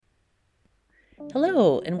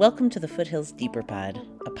Hello, and welcome to the Foothills Deeper Pod,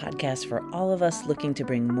 a podcast for all of us looking to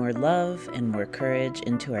bring more love and more courage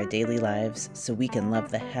into our daily lives so we can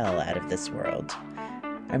love the hell out of this world.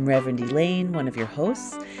 I'm Reverend Elaine, one of your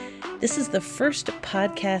hosts. This is the first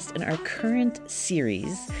podcast in our current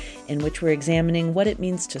series in which we're examining what it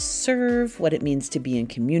means to serve, what it means to be in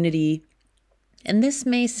community. And this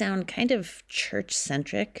may sound kind of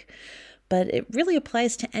church-centric, but it really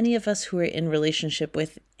applies to any of us who are in relationship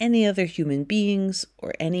with any other human beings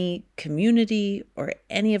or any community or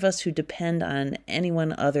any of us who depend on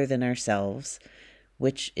anyone other than ourselves,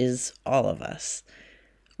 which is all of us.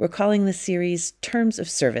 We're calling this series Terms of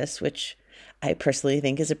Service, which I personally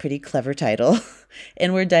think is a pretty clever title,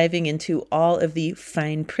 and we're diving into all of the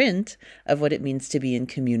fine print of what it means to be in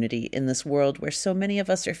community in this world where so many of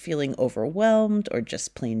us are feeling overwhelmed or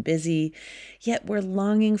just plain busy, yet we're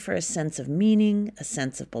longing for a sense of meaning, a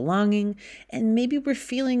sense of belonging, and maybe we're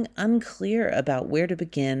feeling unclear about where to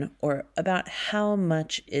begin or about how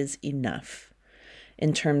much is enough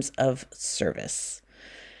in terms of service.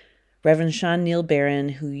 Reverend Sean Neil Barron,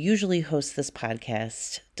 who usually hosts this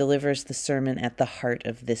podcast, delivers the sermon at the heart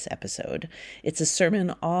of this episode. It's a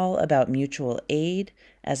sermon all about mutual aid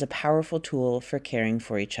as a powerful tool for caring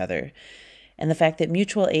for each other. And the fact that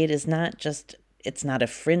mutual aid is it's not a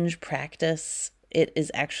fringe practice. It is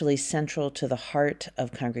actually central to the heart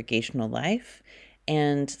of congregational life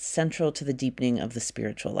and central to the deepening of the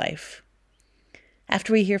spiritual life.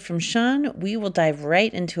 After we hear from Sean, we will dive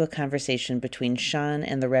right into a conversation between Sean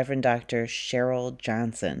and the Reverend Dr. Cheryl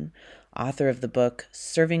Johnson, author of the book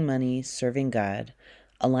Serving Money, Serving God,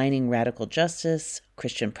 Aligning Radical Justice,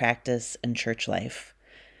 Christian Practice, and Church Life.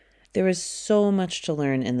 There is so much to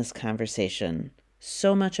learn in this conversation,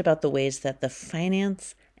 so much about the ways that the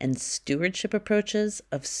finance and stewardship approaches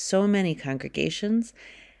of so many congregations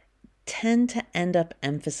tend to end up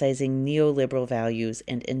emphasizing neoliberal values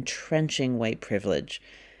and entrenching white privilege.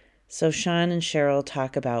 So Sean and Cheryl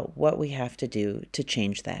talk about what we have to do to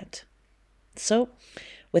change that. So,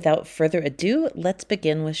 without further ado, let's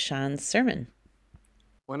begin with Sean's sermon.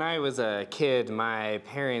 When I was a kid, my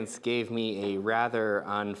parents gave me a rather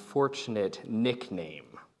unfortunate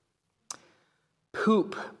nickname.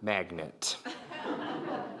 Poop Magnet.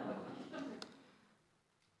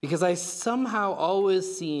 Because I somehow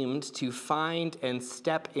always seemed to find and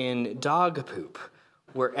step in dog poop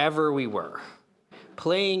wherever we were.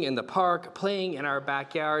 Playing in the park, playing in our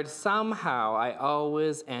backyard, somehow I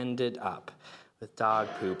always ended up with dog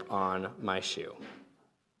poop on my shoe.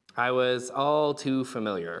 I was all too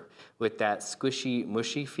familiar with that squishy,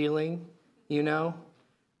 mushy feeling,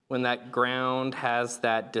 when that ground has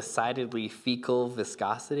that decidedly fecal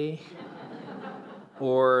viscosity.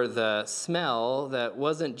 Or the smell that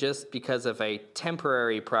wasn't just because of a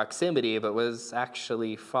temporary proximity, but was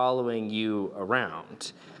actually following you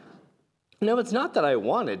around. No, it's not that I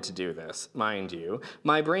wanted to do this, mind you.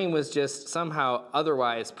 My brain was just somehow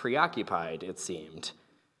otherwise preoccupied, it seemed.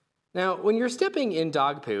 Now, when you're stepping in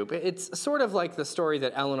dog poop, it's sort of like the story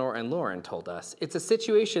that Eleanor and Lauren told us. It's a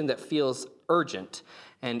situation that feels urgent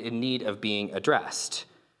and in need of being addressed.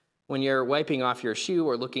 When you're wiping off your shoe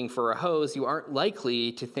or looking for a hose, you aren't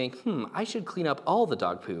likely to think, I should clean up all the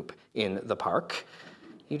dog poop in the park.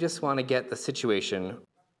 You just want to get the situation.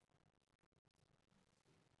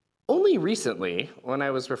 Only recently, when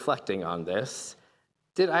I was reflecting on this,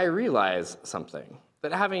 did I realize something.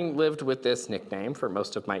 That having lived with this nickname for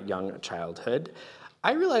most of my young childhood,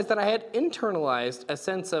 I realized that I had internalized a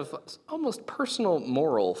sense of almost personal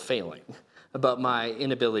moral failing about my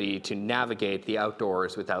inability to navigate the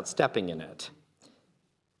outdoors without stepping in it.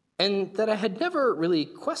 And that I had never really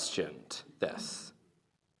questioned this.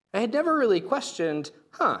 I had never really questioned,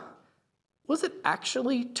 was it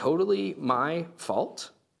actually totally my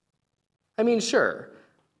fault? I mean, sure,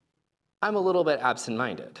 I'm a little bit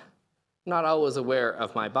absent-minded, not always aware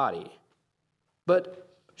of my body.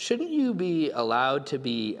 But shouldn't you be allowed to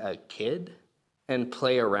be a kid and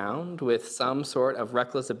play around with some sort of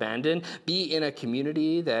reckless abandon, be in a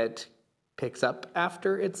community that picks up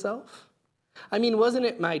after itself? I mean, wasn't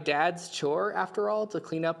it my dad's chore, after all, to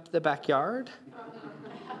clean up the backyard?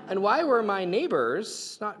 And why were my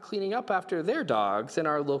neighbors not cleaning up after their dogs in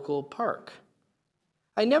our local park?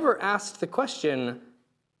 I never asked the question,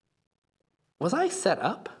 was I set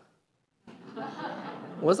up?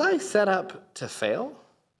 Was I set up to fail?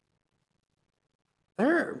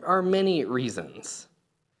 There are many reasons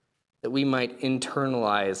that we might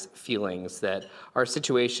internalize feelings that our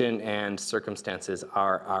situation and circumstances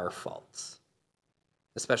are our faults,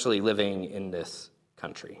 especially living in this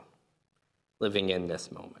country, living in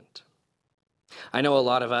this moment. I know a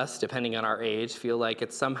lot of us, depending on our age, feel like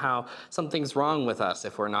it's somehow something's wrong with us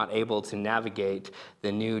if we're not able to navigate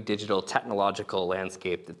the new digital technological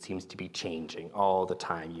landscape that seems to be changing all the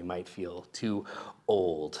time. You might feel too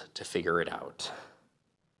old to figure it out.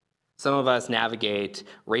 Some of us navigate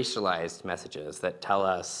racialized messages that tell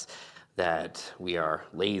us that we are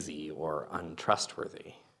lazy or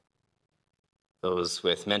untrustworthy. Those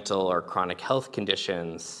with mental or chronic health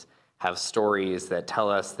conditions have stories that tell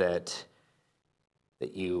us that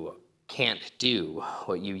you can't do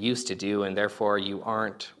what you used to do and therefore you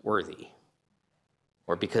aren't worthy.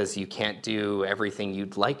 Or because you can't do everything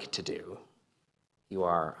you'd like to do, you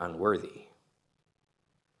are unworthy.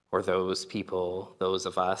 Or those people, those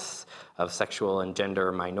of us of sexual and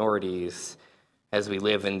gender minorities, as we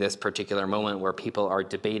live in this particular moment where people are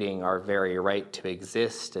debating our very right to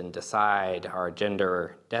exist and decide our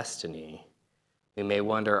gender destiny, we may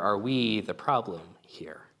wonder, are we the problem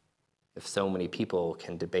here? If so many people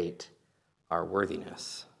can debate our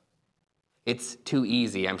worthiness. It's too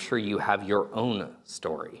easy. I'm sure you have your own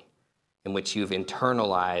story in which you've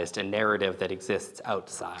internalized a narrative that exists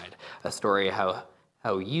outside, a story how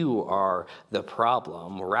you are the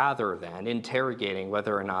problem rather than interrogating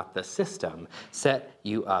whether or not the system set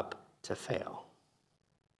you up to fail.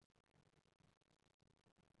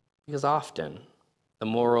 Because often, the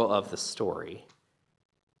moral of the story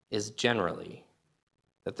is generally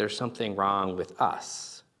that there's something wrong with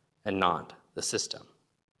us and not the system.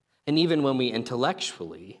 And even when we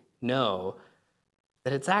intellectually know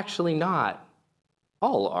that it's actually not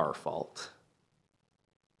all our fault,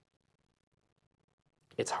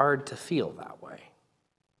 it's hard to feel that way.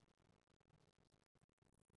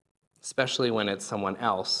 Especially when it's someone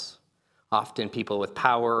else, often people with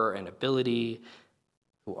power and ability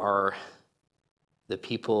who are the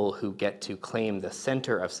people who get to claim the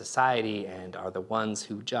center of society and are the ones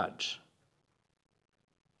who judge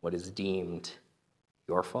what is deemed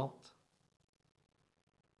your fault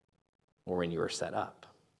or when you were set up.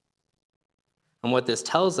 And what this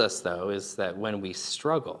tells us, though, is that when we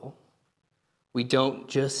struggle, we don't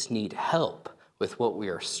just need help with what we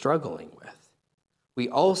are struggling with. We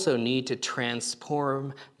also need to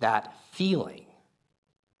transform that feeling,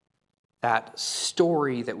 that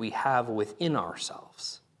story that we have within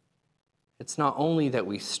ourselves. It's not only that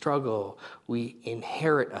we struggle, we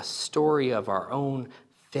inherit a story of our own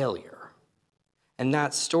failure. And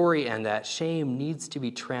that story and that shame needs to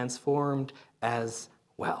be transformed as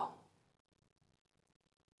well.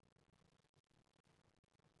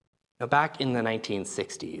 Now, back in the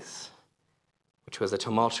 1960s, which was a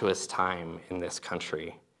tumultuous time in this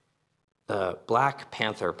country, the Black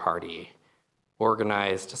Panther Party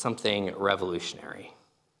organized something revolutionary.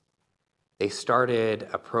 They started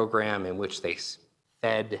a program in which they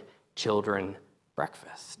fed children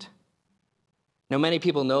breakfast. Now, many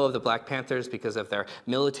people know of the Black Panthers because of their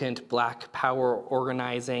militant Black power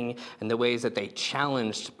organizing and the ways that they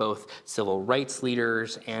challenged both civil rights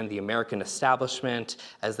leaders and the American establishment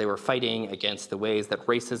as they were fighting against the ways that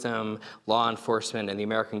racism, law enforcement, and the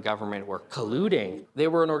American government were colluding. They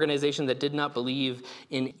were an organization that did not believe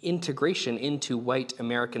in integration into white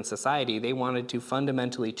American society. They wanted to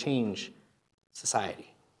fundamentally change society.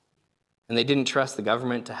 And they didn't trust the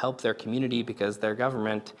government to help their community because their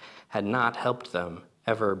government had not helped them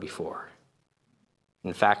ever before.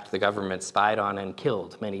 In fact, the government spied on and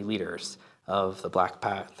killed many leaders of the Black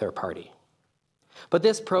Panther Party. But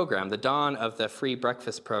this program, the dawn of the free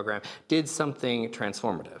breakfast program, did something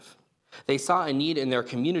transformative. They saw a need in their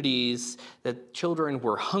communities that children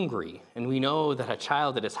were hungry. And we know that a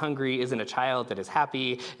child that is hungry isn't a child that is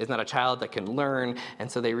happy, is not a child that can learn.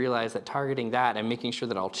 And so they realized that targeting that and making sure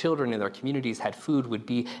that all children in their communities had food would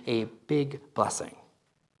be a big blessing.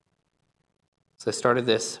 So they started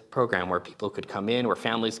this program where people could come in, where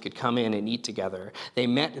families could come in and eat together. They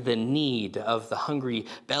met the need of the hungry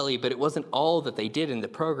belly, but it wasn't all that they did in the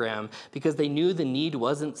program because they knew the need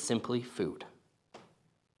wasn't simply food.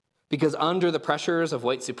 Because under the pressures of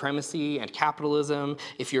white supremacy and capitalism,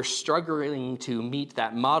 if you're struggling to meet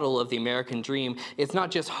that model of the American dream, it's not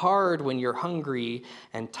just hard when you're hungry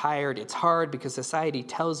and tired. It's hard because society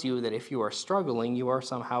tells you that if you are struggling, you are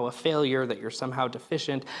somehow a failure, that you're somehow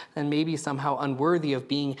deficient, and maybe somehow unworthy of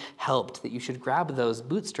being helped, that you should grab those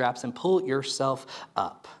bootstraps and pull yourself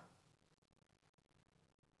up.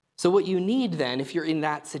 So what you need then, if you're in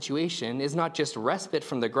that situation, is not just respite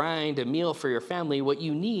from the grind, a meal for your family. What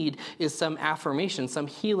you need is some affirmation, some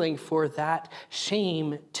healing for that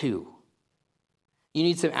shame too. You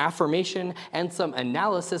need some affirmation and some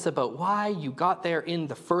analysis about why you got there in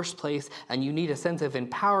the first place, and you need a sense of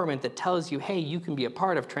empowerment that tells you, hey, you can be a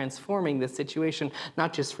part of transforming this situation,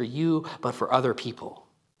 not just for you, but for other people.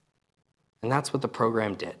 And that's what the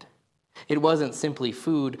program did. It wasn't simply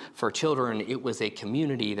food for children, it was a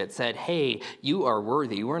community that said, hey, you are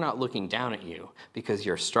worthy. We're not looking down at you because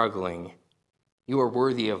you're struggling. You are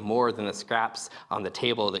worthy of more than the scraps on the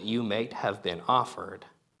table that you might have been offered.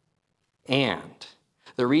 And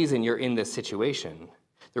the reason you're in this situation,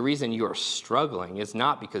 the reason you are struggling is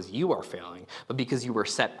not because you are failing, but because you were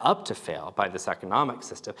set up to fail by this economic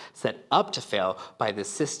system, set up to fail by this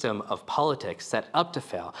system of politics, set up to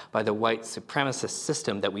fail by the white supremacist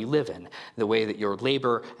system that we live in, the way that your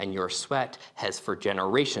labor and your sweat has for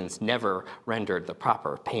generations never rendered the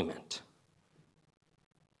proper payment.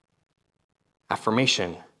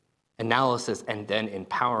 Affirmation, analysis, and then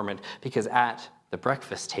empowerment, because at the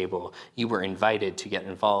breakfast table, you were invited to get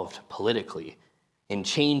involved politically in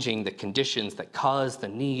changing the conditions that caused the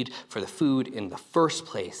need for the food in the first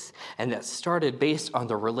place, and that started based on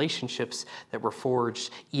the relationships that were forged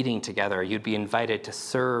eating together. You'd be invited to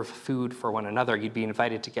serve food for one another. You'd be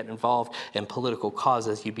invited to get involved in political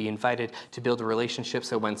causes. You'd be invited to build a relationship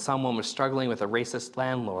so when someone was struggling with a racist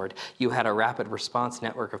landlord, you had a rapid response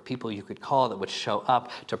network of people you could call that would show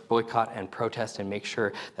up to boycott and protest and make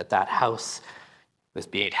sure that that house was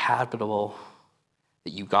made habitable,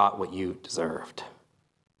 that you got what you deserved.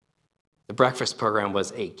 The breakfast program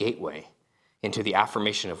was a gateway into the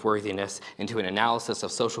affirmation of worthiness, into an analysis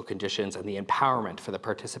of social conditions, and the empowerment for the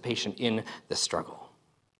participation in the struggle.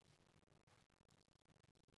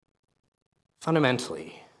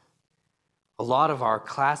 Fundamentally, a lot of our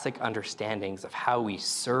classic understandings of how we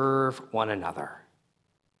serve one another,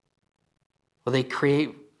 well, they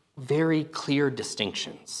create very clear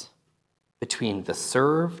distinctions between the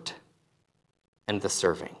served and the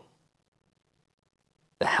serving,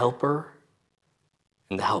 the helper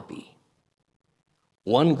and the helpee.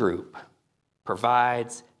 One group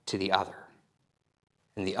provides to the other,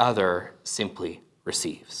 and the other simply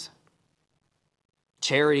receives.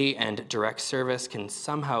 Charity and direct service can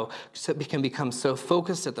become so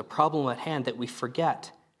focused at the problem at hand that we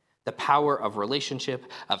forget the power of relationship,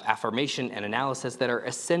 of affirmation and analysis that are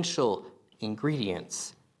essential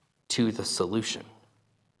ingredients to the solution.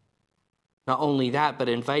 Not only that, but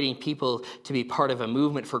inviting people to be part of a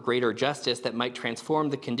movement for greater justice that might transform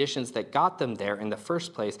the conditions that got them there in the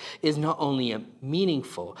first place is not only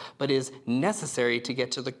meaningful, but is necessary to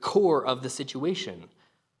get to the core of the situation,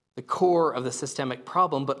 the core of the systemic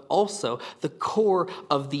problem, but also the core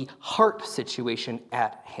of the heart situation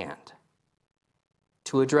at hand.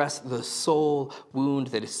 To address the soul wound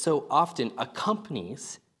that is so often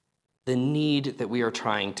accompanies the need that we are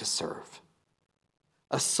trying to serve.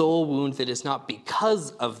 A soul wound that is not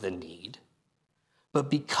because of the need, but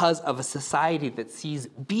because of a society that sees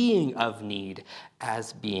being of need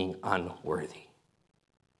as being unworthy.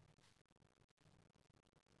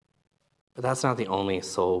 But that's not the only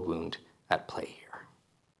soul wound at play here.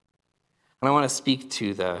 And I want to speak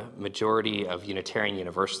to the majority of Unitarian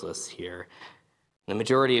Universalists here. The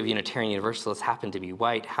majority of Unitarian Universalists happen to be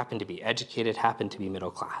white, happen to be educated, happen to be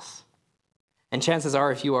middle class. And chances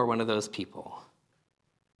are, if you are one of those people,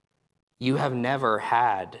 you have never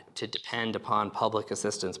had to depend upon public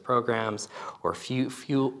assistance programs or few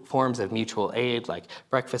forms of mutual aid like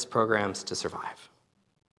breakfast programs to survive.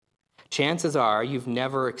 Chances are you've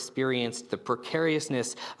never experienced the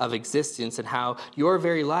precariousness of existence and how your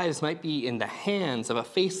very lives might be in the hands of a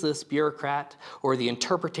faceless bureaucrat or the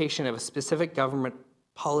interpretation of a specific government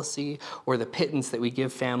policy or the pittance that we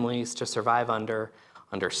give families to survive under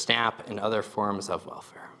SNAP and other forms of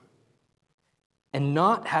welfare. And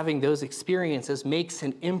not having those experiences makes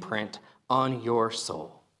an imprint on your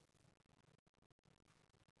soul.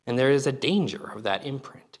 And there is a danger of that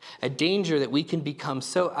imprint, a danger that we can become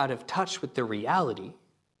so out of touch with the reality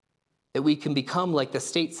that we can become like the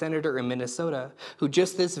state senator in Minnesota who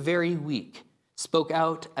just this very week spoke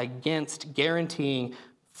out against guaranteeing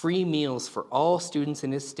free meals for all students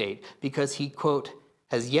in his state because he, quote,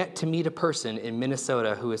 has yet to meet a person in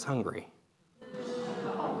Minnesota who is hungry.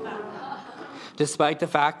 Despite the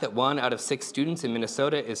fact that 1 out of 6 students in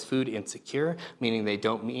Minnesota is food insecure, meaning they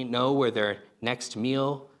don't know where their next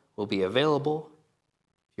meal will be available.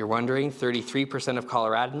 If you're wondering, 33% of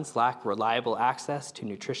Coloradans lack reliable access to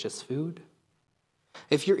nutritious food.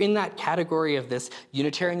 If you're in that category of this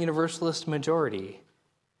Unitarian Universalist majority,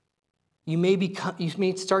 you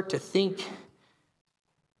may start to think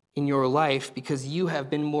in your life because you have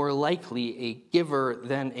been more likely a giver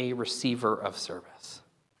than a receiver of service.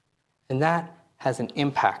 And that has an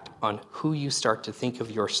impact on who you start to think of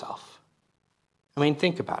yourself. I mean,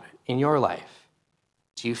 think about it. In your life,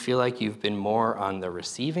 do you feel like you've been more on the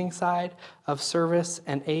receiving side of service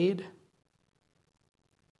and aid,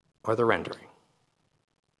 or the rendering?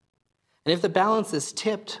 And if the balance is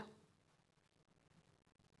tipped,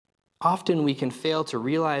 often we can fail to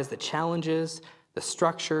realize the challenges, the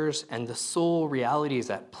structures, and the soul realities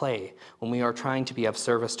at play when we are trying to be of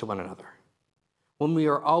service to one another. When we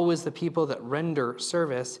are always the people that render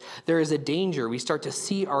service, there is a danger we start to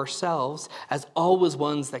see ourselves as always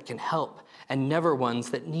ones that can help and never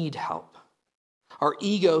ones that need help. Our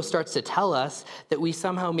ego starts to tell us that we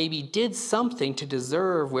somehow maybe did something to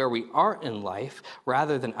deserve where we are in life,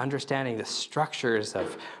 rather than understanding the structures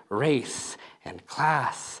of race and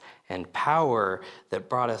class and power that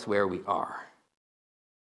brought us where we are.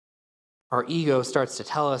 Our ego starts to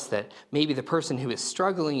tell us that maybe the person who is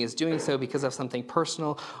struggling is doing so because of something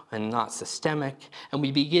personal and not systemic, and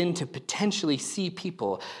we begin to potentially see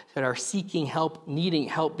people that are seeking help, needing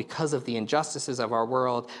help because of the injustices of our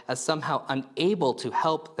world, as somehow unable to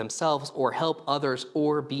help themselves or help others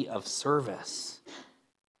or be of service.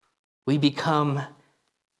 We become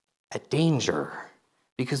a danger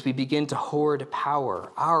because we begin to hoard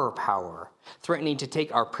power, our power, threatening to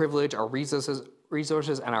take our privilege, our resources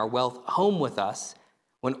and our wealth home with us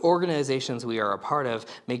when organizations we are a part of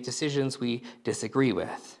make decisions we disagree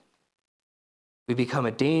with. We become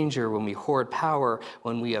a danger when we hoard power,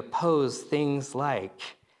 when we oppose things like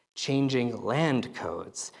changing land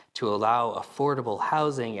codes to allow affordable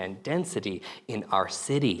housing and density in our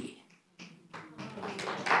city.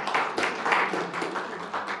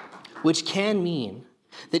 Which can mean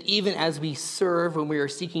that even as we serve, when we are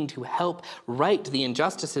seeking to help right the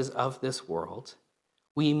injustices of this world,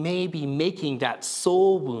 we may be making that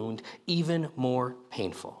soul wound even more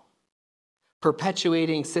painful,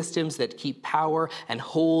 perpetuating systems that keep power and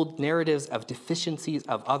hold narratives of deficiencies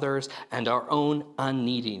of others and our own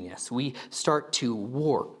unneediness. We start to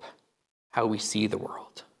warp how we see the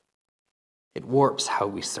world. It warps how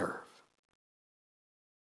we serve.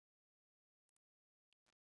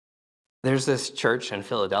 There's this church in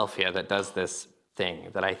Philadelphia that does this thing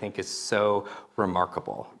that I think is so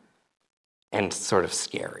remarkable and sort of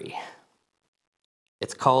scary.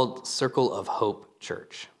 It's called Circle of Hope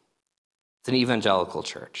Church. It's an evangelical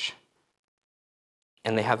church.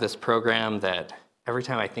 And they have this program that every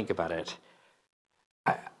time I think about it,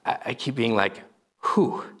 I keep being like,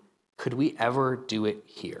 could we ever do it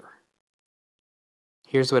here?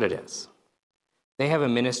 Here's what it is. They have a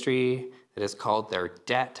ministry that is called their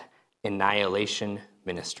Debt Annihilation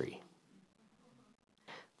Ministry.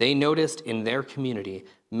 They noticed in their community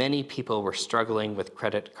many people were struggling with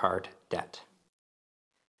credit card debt.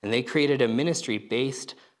 And they created a ministry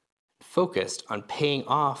focused on paying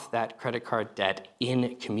off that credit card debt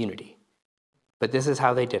in community. But this is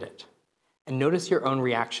how they did it. And notice your own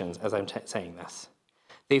reactions as I'm saying this.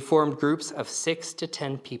 They formed groups of 6 to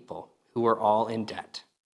 10 people who were all in debt.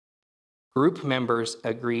 Group members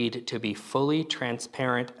agreed to be fully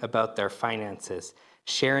transparent about their finances,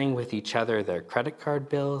 sharing with each other their credit card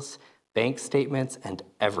bills, bank statements, and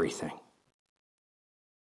everything.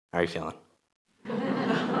 How are you feeling?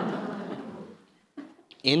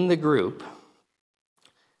 In the group,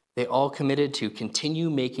 they all committed to continue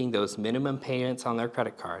making those minimum payments on their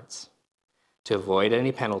credit cards to avoid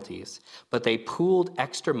any penalties, but they pooled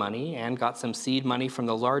extra money and got some seed money from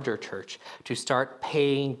the larger church to start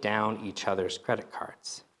paying down each other's credit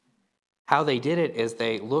cards. How they did it is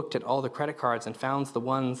they looked at all the credit cards and found the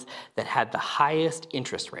ones that had the highest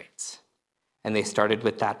interest rates, and they started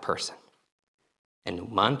with that person.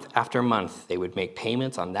 And month after month, they would make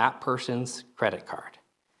payments on that person's credit card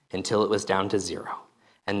until it was down to 0.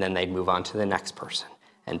 And then they'd move on to the next person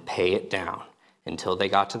and pay it down until they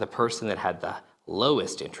got to the person that had the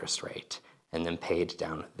lowest interest rate and then paid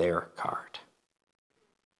down their card.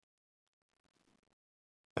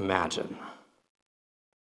 Imagine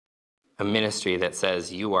a ministry that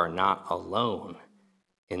says you are not alone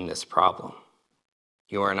in this problem.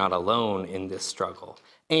 You are not alone in this struggle.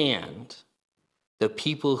 And the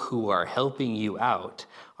people who are helping you out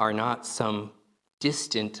are not some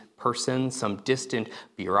distant person, some distant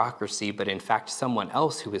bureaucracy, but in fact someone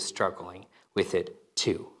else who is struggling with it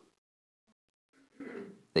too.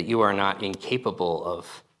 That you are not incapable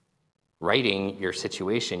of righting your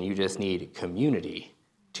situation, you just need community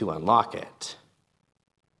to unlock it.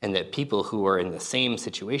 And that people who are in the same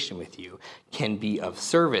situation with you can be of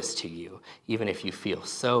service to you, even if you feel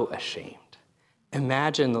so ashamed.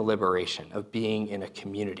 Imagine the liberation of being in a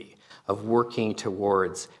community, of working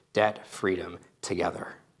towards debt freedom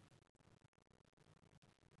together.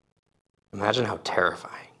 Imagine how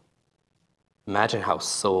terrifying. Imagine how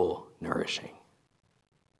soul-nourishing.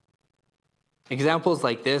 Examples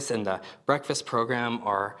like this in the breakfast program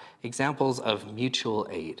are examples of mutual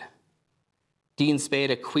aid. Dean Spade,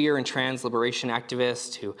 a queer and trans liberation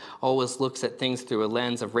activist who always looks at things through a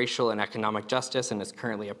lens of racial and economic justice and is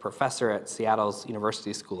currently a professor at Seattle's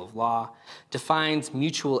University School of Law, defines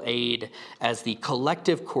mutual aid as the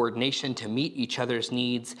collective coordination to meet each other's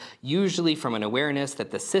needs, usually from an awareness that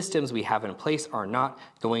the systems we have in place are not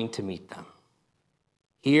going to meet them.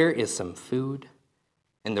 Here is some food,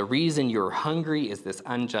 and the reason you're hungry is this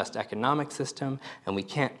unjust economic system, and we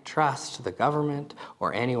can't trust the government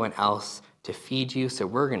or anyone else to feed you, so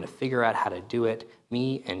we're going to figure out how to do it,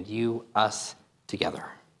 me and you, us, together.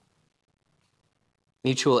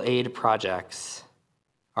 Mutual aid projects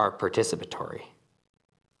are participatory.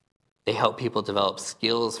 They help people develop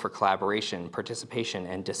skills for collaboration, participation,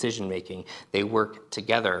 and decision-making. They work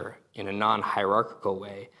together in a non-hierarchical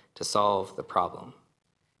way to solve the problem.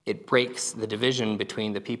 It breaks the division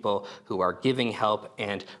between the people who are giving help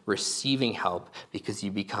and receiving help because you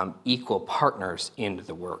become equal partners in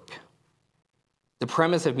the work. The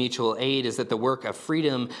premise of mutual aid is that the work of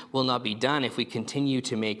freedom will not be done if we continue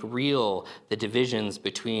to make real the divisions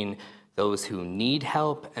between those who need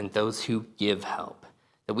help and those who give help.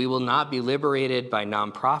 That we will not be liberated by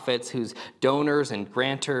nonprofits whose donors and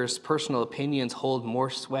grantors' personal opinions hold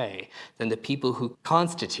more sway than the people who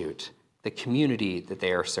constitute the community that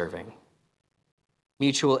they are serving.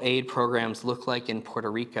 Mutual aid programs look like in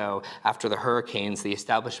Puerto Rico after the hurricanes, the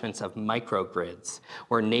establishments of microgrids,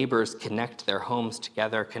 where neighbors connect their homes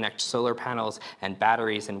together, connect solar panels and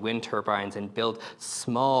batteries and wind turbines, and build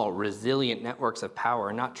small, resilient networks of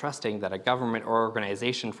power, not trusting that a government or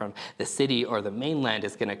organization from the city or the mainland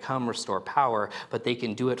is going to come restore power, but they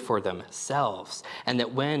can do it for themselves. And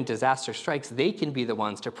that when disaster strikes, they can be the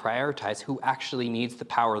ones to prioritize who actually needs the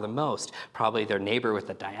power the most. Probably their neighbor with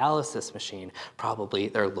a dialysis machine, probably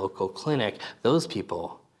their local clinic. Those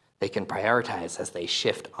people, they can prioritize as they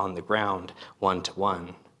shift on the ground one to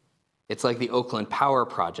one. It's like the Oakland Power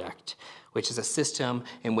Project, which is a system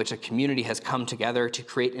in which a community has come together to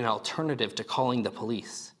create an alternative to calling the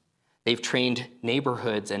police. They've trained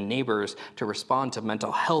neighborhoods and neighbors to respond to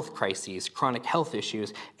mental health crises, chronic health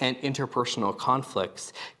issues, and interpersonal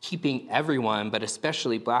conflicts, keeping everyone, but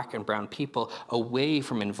especially Black and brown people, away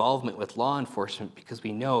from involvement with law enforcement because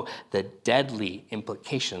we know the deadly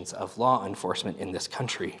implications of law enforcement in this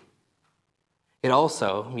country. It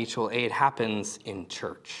also, mutual aid, happens in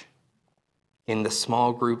church, in the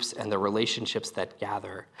small groups and the relationships that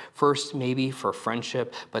gather. First, maybe for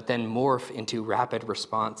friendship, but then morph into rapid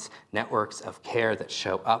response networks of care that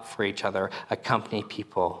show up for each other, accompany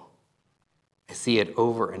people. I see it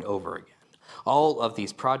over and over again. All of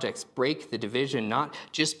these projects break the division not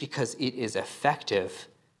just because it is effective,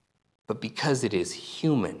 but because it is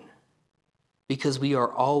human. Because we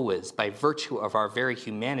are always, by virtue of our very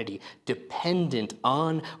humanity, dependent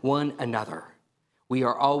on one another. We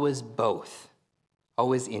are always both.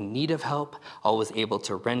 Always in need of help, always able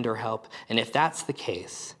to render help. And if that's the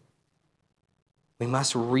case, we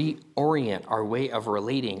must reorient our way of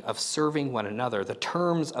relating, of serving one another, the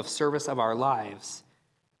terms of service of our lives,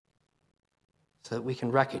 so that we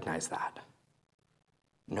can recognize that.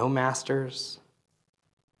 No masters,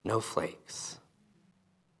 no flakes.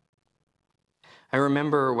 I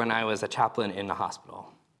remember when I was a chaplain in the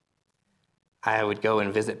hospital, I would go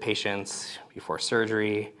and visit patients before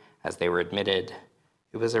surgery, as they were admitted.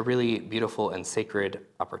 It was a really beautiful and sacred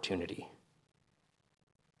opportunity.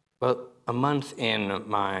 But a month in,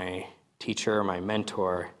 my teacher, my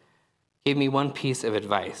mentor, gave me one piece of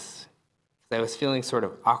advice, because I was feeling sort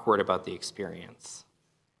of awkward about the experience.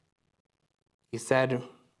 He said,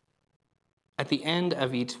 at the end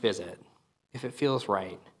of each visit, if it feels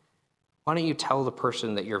right, why don't you tell the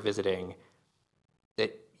person that you're visiting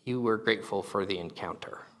that you were grateful for the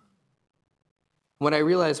encounter? What I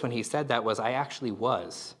realized when he said that was I actually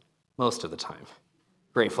was, most of the time,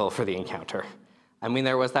 grateful for the encounter. I mean,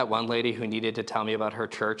 there was that one lady who needed to tell me about her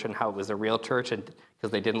church and how it was a real church and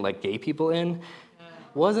because they didn't let gay people in.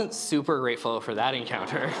 Wasn't super grateful for that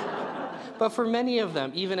encounter. But for many of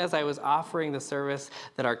them, even as I was offering the service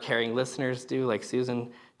that our caring listeners do, like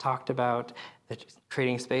Susan talked about,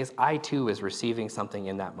 creating space, I too was receiving something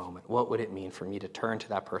in that moment. What would it mean for me to turn to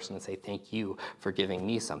that person and say, thank you for giving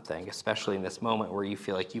me something, especially in this moment where you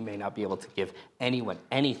feel like you may not be able to give anyone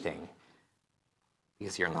anything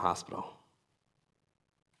because you're in the hospital.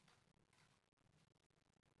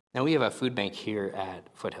 Now we have a food bank here at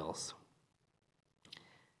Foothills.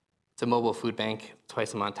 It's a mobile food bank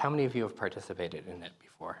twice a month. How many of you have participated in it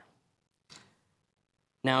before?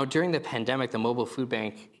 Now, during the pandemic, the mobile food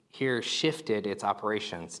bank here shifted its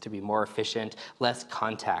operations to be more efficient, less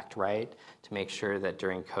contact, right? To make sure that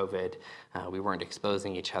during COVID, we weren't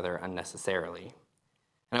exposing each other unnecessarily.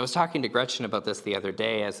 And I was talking to Gretchen about this the other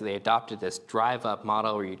day as they adopted this drive-up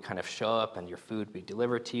model where you'd kind of show up and your food would be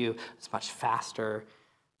delivered to you. It's much faster.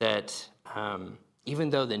 That even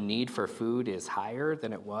though the need for food is higher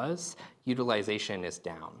than it was, utilization is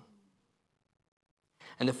down.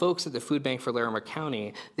 And the folks at the Food Bank for Larimer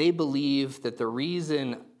County, they believe that the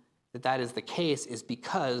reason that is the case is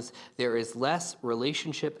because there is less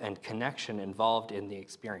relationship and connection involved in the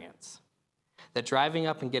experience. That driving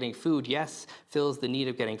up and getting food, yes, fills the need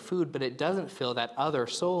of getting food, but it doesn't fill that other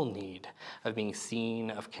soul need of being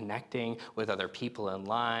seen, of connecting with other people in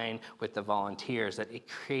line, with the volunteers, that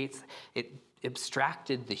it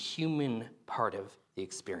abstracted the human part of the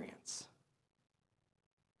experience.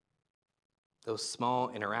 Those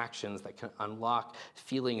small interactions that can unlock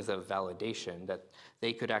feelings of validation that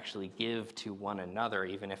they could actually give to one another,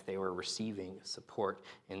 even if they were receiving support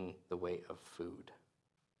in the way of food.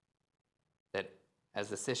 That as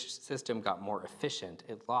the system got more efficient,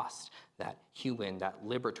 it lost that human, that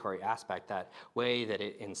liberatory aspect, that way that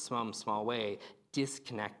it, in some small way,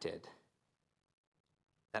 disconnected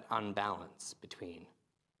that unbalance between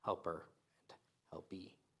helper and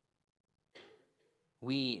helpee.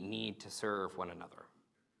 We need to serve one another,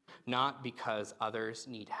 not because others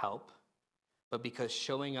need help, but because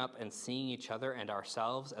showing up and seeing each other and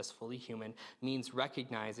ourselves as fully human means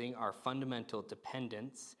recognizing our fundamental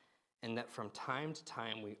dependence, and that from time to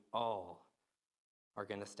time we all are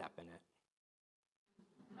going to step in it.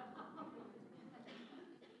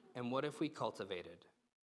 And what if we cultivated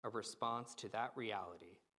a response to that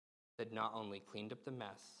reality that not only cleaned up the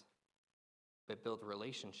mess, but built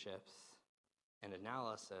relationships and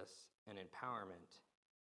analysis and empowerment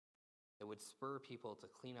that would spur people to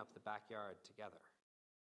clean up the backyard together,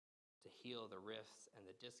 to heal the rifts and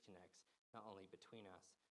the disconnects, not only between us,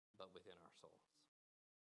 but within our souls.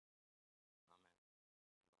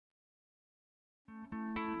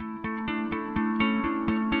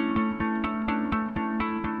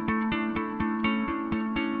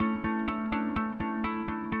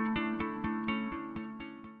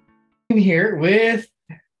 I'm here with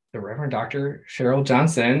the Reverend Dr. Cheryl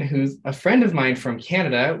Johnson, who's a friend of mine from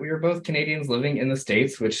Canada. We are both Canadians living in the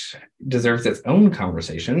States, which deserves its own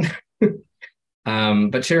conversation.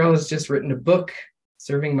 But Cheryl has just written a book,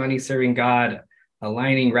 Serving Money, Serving God,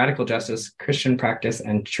 Aligning Radical Justice, Christian Practice,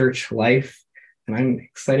 and Church Life. And I'm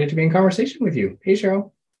excited to be in conversation with you. Hey,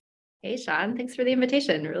 Cheryl. Hey, Sean. Thanks for the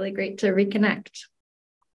invitation. Really great to reconnect.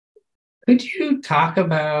 Could you talk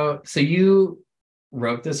about, so you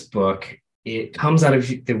wrote this book. It comes out of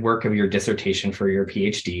the work of your dissertation for your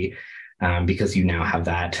PhD, because you now have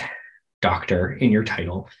that doctor in your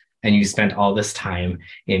title, and you spent all this time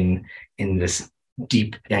in this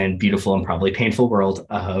deep and beautiful and probably painful world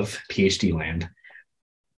of PhD land.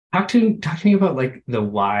 Talk to me about like the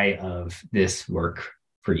why of this work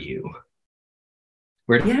for you.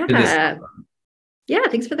 Where did this come from? Yeah,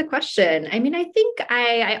 thanks for the question. I mean, I think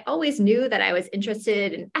I always knew that I was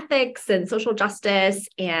interested in ethics and social justice.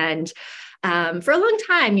 And for a long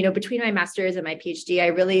time, between my master's and my PhD, I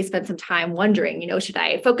really spent some time wondering, should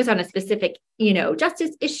I focus on a specific,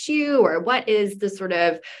 justice issue, or what is the sort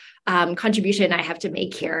of contribution I have to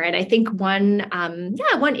make here? And I think one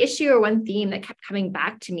issue or one theme that kept coming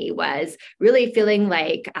back to me was really feeling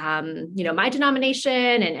like, my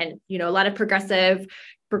denomination and a lot of progressive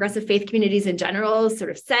faith communities in general sort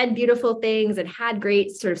of said beautiful things and had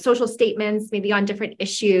great sort of social statements, maybe on different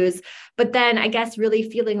issues. But then I guess really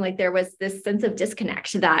feeling like there was this sense of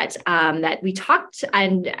disconnect that we talked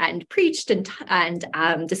and preached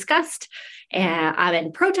and discussed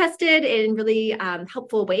and protested in really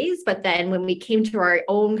helpful ways. But then when we came to our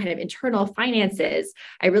own kind of internal finances,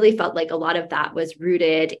 I really felt like a lot of that was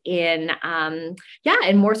rooted in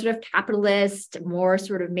more sort of capitalist, more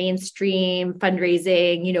sort of mainstream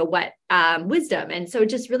fundraising, wisdom. And so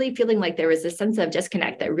just really feeling like there was this sense of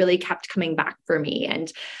disconnect that really kept coming back for me,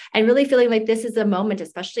 and really feeling like this is a moment,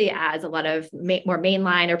 especially as a lot of more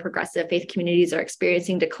mainline or progressive faith communities are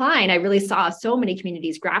experiencing decline. I really saw so many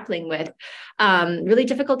communities grappling with really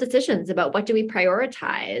difficult decisions about what do we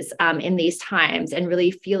prioritize in these times, and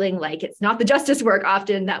really feeling like it's not the justice work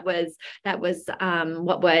often that was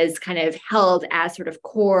what was kind of held as sort of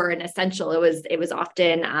core and essential. It was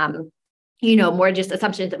often more just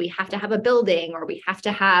assumptions that we have to have a building, or we have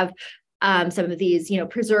to have some of these,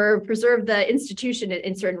 preserve the institution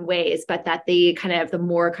in certain ways, but that the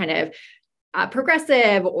more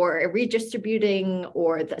progressive or redistributing,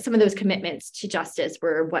 or some of those commitments to justice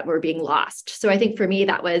were what were being lost. So I think for me,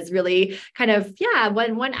 that was really kind of,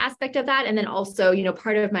 one aspect of that. And then also,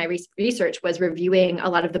 part of my research was reviewing a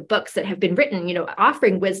lot of the books that have been written,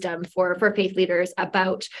 offering wisdom for faith leaders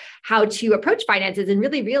about how to approach finances, and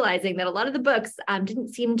really realizing that a lot of the books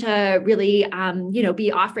didn't seem to really,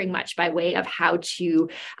 be offering much by way of how to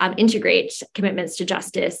integrate commitments to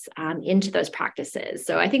justice into those practices.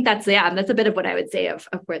 So I think that's a bit of what I would say of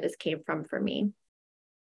where this came from for me.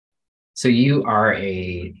 So you are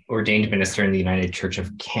a ordained minister in the United Church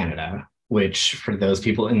of Canada, which for those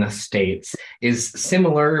people in the States is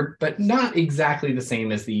similar, but not exactly the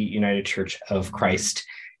same as the United Church of Christ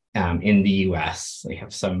in the US. They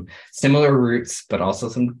have some similar roots, but also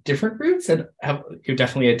some different roots and have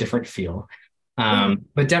definitely a different feel.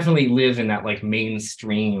 But definitely live in that like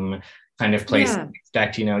mainstream kind of place. Yeah.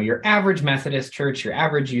 Expect, your average Methodist church, your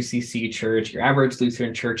average UCC church, your average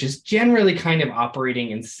Lutheran church is generally kind of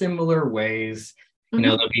operating in similar ways.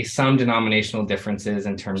 There'll be some denominational differences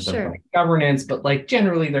in terms of like governance, but like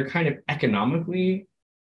generally they're kind of economically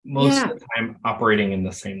most of the time operating in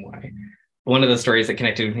the same way. One of the stories that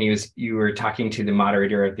connected with me was you were talking to the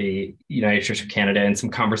moderator of the United Church of Canada in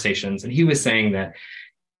some conversations, and he was saying that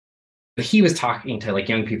he was talking to like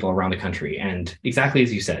young people around the country, and exactly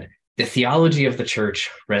as you said, the theology of the church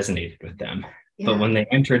resonated with them. But when they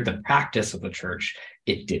entered the practice of the church,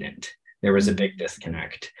 it didn't. There was a big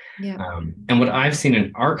disconnect. And what I've seen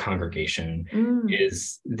in our congregation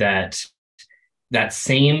is that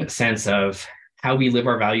same sense of how we live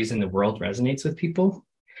our values in the world resonates with people.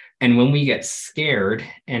 And when we get scared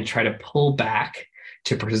and try to pull back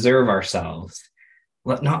to preserve ourselves,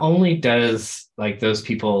 not only does like those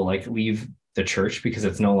people like leave the church because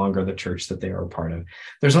it's no longer the church that they are a part of,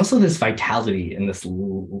 there's also this vitality in this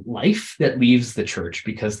life that leaves the church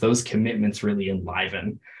because those commitments really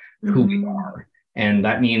enliven who we are. And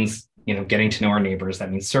that means, getting to know our neighbors.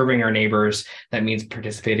 That means serving our neighbors. That means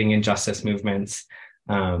participating in justice movements.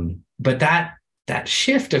 But that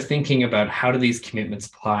shift of thinking about how do these commitments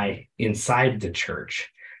apply inside the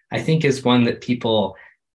church, I think is one that people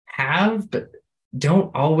have, but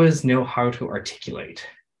don't always know how to articulate.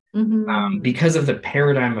 Because of the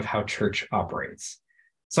paradigm of how church operates.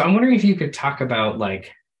 So I'm wondering if you could talk about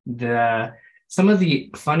like some of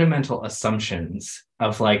the fundamental assumptions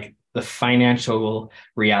of like the financial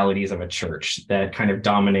realities of a church that kind of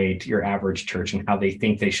dominate your average church and how they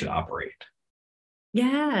think they should operate.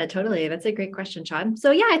 Yeah, totally. That's a great question, Sean.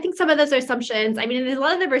 So I think some of those are assumptions. I mean, a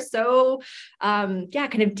lot of them are so,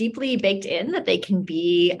 kind of deeply baked in that they can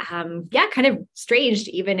be, kind of strange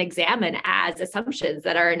to even examine as assumptions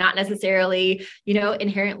that are not necessarily,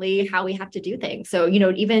 inherently how we have to do things. So,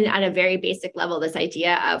 even at a very basic level, this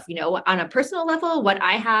idea of, on a personal level, what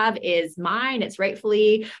I have is mine. It's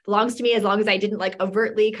rightfully belongs to me as long as I didn't like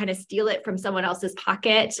overtly kind of steal it from someone else's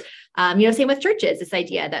pocket. Same with churches, this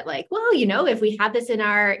idea that like, well, if we have this in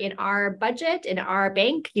our budget, in our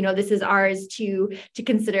bank, this is ours to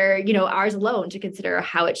consider, ours alone to consider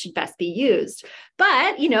how it should best be used.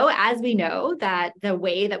 But, as we know that the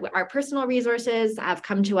way that our personal resources have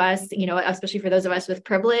come to us, especially for those of us with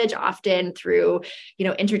privilege, often through,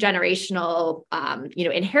 intergenerational,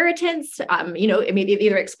 inheritance, maybe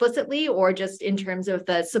either explicitly or just in terms of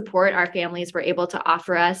the support our families were able to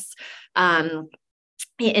offer us,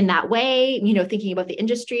 in that way, thinking about the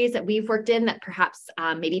industries that we've worked in that perhaps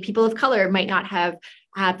maybe people of color might not have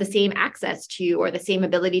the same access to, or the same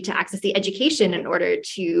ability to access the education in order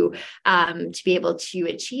to be able to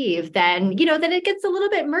achieve, then it gets a little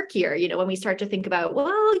bit murkier, when we start to think about, well,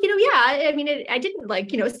 I mean, I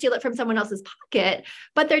didn't steal it from someone else's pocket,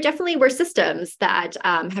 but there definitely were systems that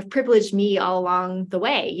have privileged me all along the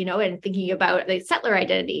way, and thinking about the settler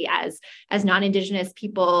identity as non-Indigenous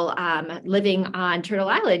people living on Turtle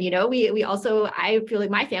Island, we also, I feel like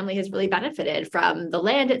my family has really benefited from the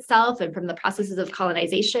land itself and from the processes of colonization.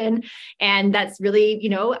 And that's really,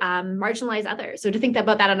 marginalized others. So to think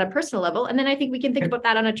about that on a personal level, and then I think we can think about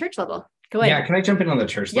that on a church level. Go ahead. Yeah, can I jump in on the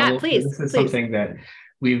church level? Yeah, please. This is something that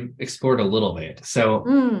we've explored a little bit.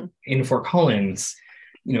 So in Fort Collins,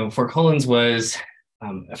 Fort Collins was,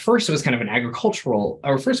 at first it was kind of an agricultural,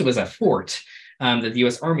 or first it was a fort that the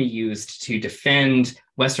U.S. Army used to defend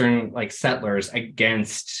Western settlers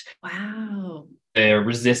against the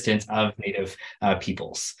resistance of Native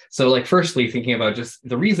peoples. So firstly, thinking about just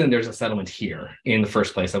the reason there's a settlement here in the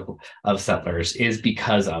first place of settlers is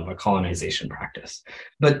because of a colonization practice.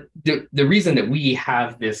 But the reason that we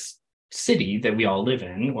have this city that we all live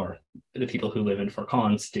in, or the people who live in Fort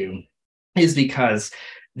Collins do, is because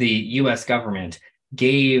the U.S. government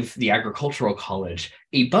gave the agricultural college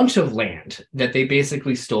a bunch of land that they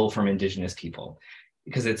basically stole from indigenous people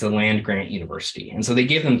because it's a land grant university. And so they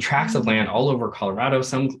gave them tracts of land all over Colorado,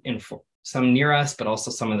 some near us, but also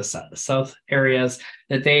some of the south areas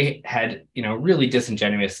that they had, really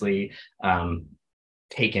disingenuously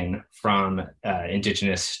taken from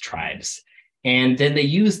indigenous tribes. And then they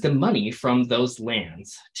used the money from those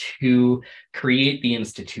lands to create the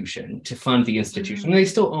institution, to fund the institution. And they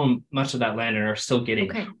still own much of that land and are still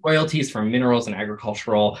getting royalties from minerals and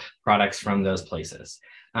agricultural products from those places.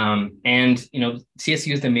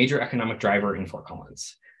 CSU is the major economic driver in Fort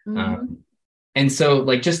Collins. And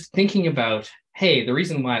so just thinking about, hey, the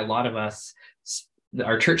reason why a lot of us,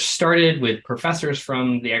 our church started with professors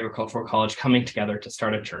from the agricultural college coming together to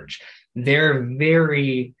start a church. Their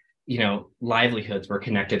very livelihoods were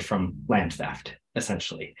connected from land theft,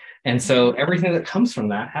 essentially. And so everything that comes from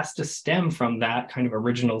that has to stem from that kind of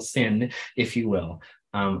original sin, if you will,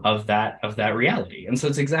 of that reality. And so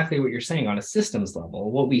it's exactly what you're saying on a systems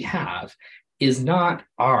level. What we have is not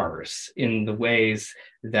ours in the ways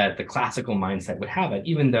that the classical mindset would have it,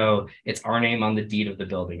 even though it's our name on the deed of the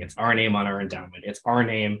building, it's our name on our endowment, it's our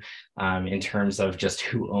name in terms of just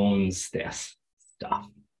who owns this stuff.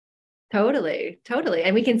 Totally.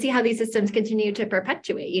 And we can see how these systems continue to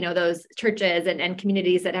perpetuate, those churches and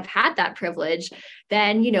communities that have had that privilege.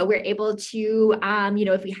 Then, we're able to,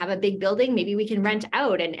 if we have a big building, maybe we can rent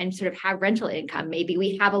out and sort of have rental income. Maybe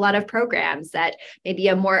we have a lot of programs that maybe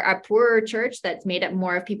a poorer church that's made up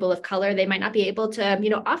more of people of color, they might not be able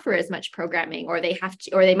to, offer as much programming, or they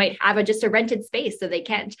might have just a rented space. So they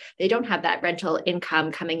don't have that rental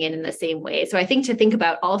income coming in the same way. So I think to think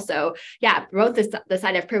about also, both the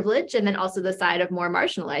side of privilege and then also the side of more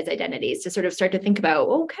marginalized identities, to sort of start to think about,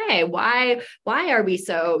 okay, why are we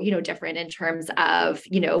so, different in terms of,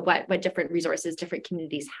 what different resources different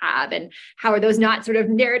communities have, and how are those not sort of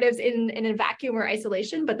narratives in a vacuum or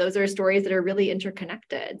isolation, but those are stories that are really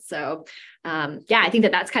interconnected. So I think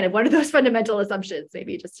that's kind of one of those fundamental assumptions,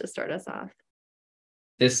 maybe just to start us off.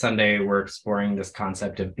 This Sunday, we're exploring this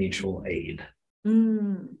concept of mutual aid,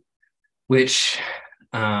 which,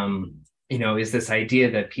 is this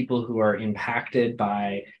idea that people who are impacted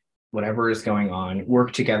by whatever is going on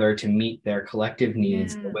work together to meet their collective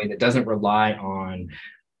needs in a way that doesn't rely on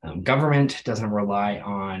government, doesn't rely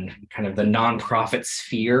on kind of the nonprofit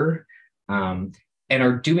sphere, and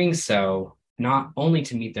are doing so not only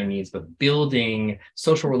to meet their needs, but building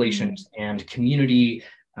social relations and community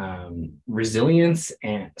resilience,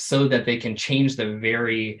 and so that they can change the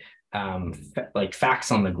very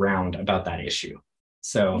facts on the ground about that issue.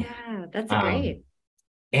 So that's great.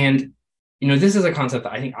 And this is a concept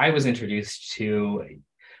that I think I was introduced to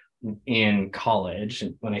in college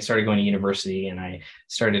when I started going to university, and I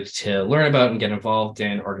started to learn about and get involved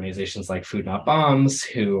in organizations like Food Not Bombs,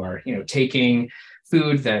 who are taking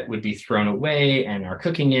food that would be thrown away and are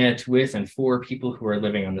cooking it with and for people who are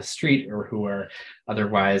living on the street or who are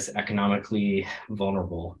otherwise economically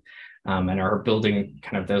vulnerable, and are building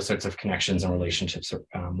kind of those sorts of connections and relationships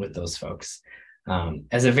with those folks,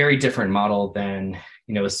 as a very different model than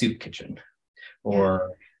a soup kitchen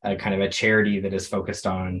or a kind of a charity that is focused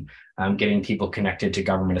on getting people connected to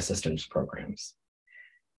government assistance programs.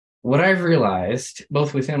 What I've realized,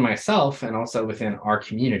 both within myself and also within our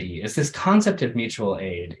community, is this concept of mutual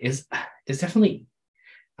aid is definitely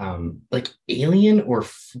alien, or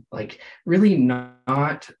really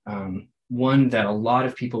not one that a lot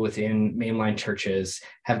of people within mainline churches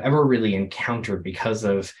have ever really encountered because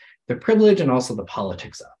of the privilege and also the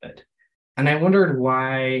politics of it. And I wondered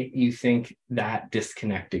why you think that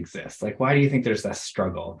disconnect exists. Why do you think there's that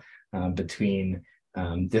struggle between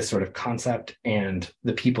this sort of concept and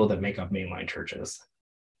the people that make up mainline churches?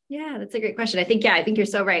 Yeah, that's a great question. I think you're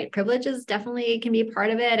so right. Privileges definitely can be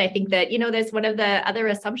part of it. I think that, there's one of the other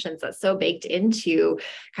assumptions that's so baked into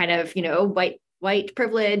kind of, white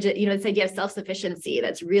privilege, this idea of self-sufficiency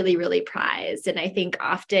that's really, really prized. And I think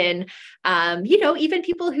often, even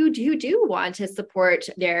people who do want to support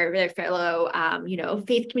their fellow,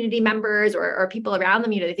 faith community members or people around them,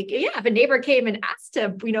 they think, if a neighbor came and asked to,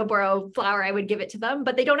 borrow flour, I would give it to them,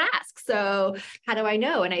 but they don't ask. So how do I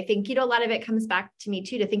know? And I think, a lot of it comes back to me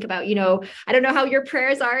too, to think about, I don't know how your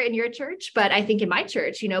prayers are in your church, but I think in my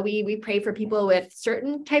church, we pray for people with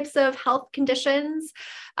certain types of health conditions.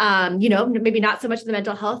 maybe not so much the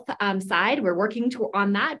mental health side. We're working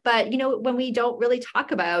on that. But, when we don't really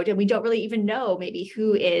talk about, and we don't really even know maybe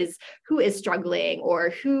who is struggling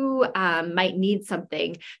or who might need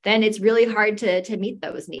something, then it's really hard to meet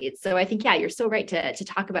those needs. So I think, yeah, you're so right to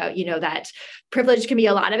talk about, that privilege can be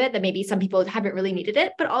a lot of it, that maybe some people haven't really needed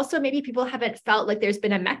it, but also maybe people haven't felt like there's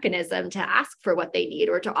been a mechanism to ask for what they need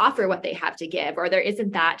or to offer what they have to give, or there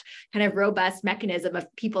isn't that kind of robust mechanism of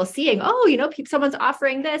people seeing, someone's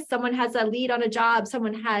offering this, someone has a lead on a job,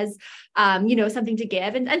 someone has, something to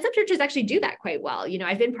give. And some churches actually do that quite well.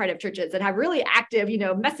 I've been part of churches that have really active,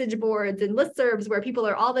 message boards and listservs where people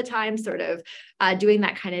are all the time sort of doing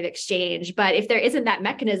that kind of exchange. But if there isn't that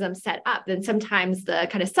mechanism set up, then sometimes the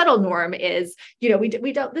kind of subtle norm is, we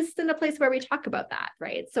don't, this isn't a place where we talk about that,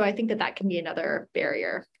 right? So I think that can be another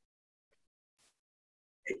barrier.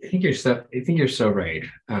 I think you're so right.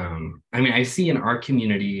 I see in our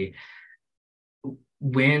community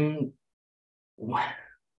when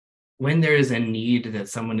there is a need that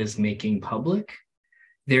someone is making public,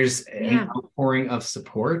 there's an outpouring of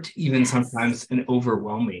support, even sometimes an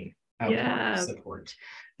overwhelming outpouring of support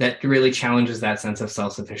that really challenges that sense of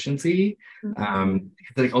self-sufficiency.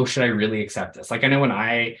 Like, oh, should I really accept this? Like, I know when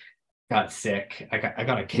I got sick, I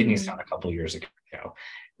got a kidney stone a couple of years ago,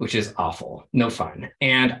 which is awful, no fun.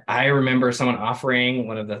 And I remember someone offering,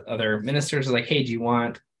 one of the other ministers was like, hey, do you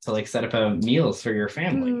want to like set up meals for your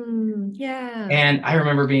family? And I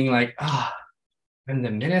remember being like, I'm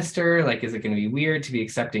the minister, like, is it going to be weird to be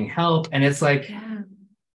accepting help? And it's like,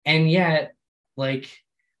 and yet, like,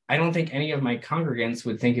 I don't think any of my congregants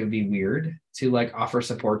would think it would be weird to like offer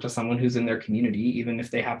support to someone who's in their community, even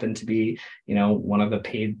if they happen to be, one of the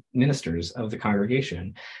paid ministers of the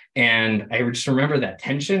congregation. And I just remember that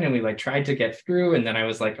tension, and we like tried to get through. And then I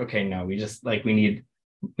was like, okay, no, we just like, we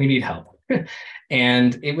need help.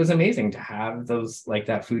 And it was amazing to have those, like,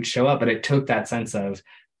 that food show up, but it took that sense of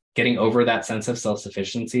getting over that sense of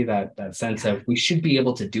self-sufficiency, that sense of we should be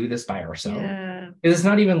able to do this by ourselves. It's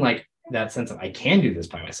not even like that sense of I can do this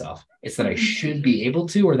by myself. It's that I should be able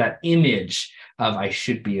to, or that image of I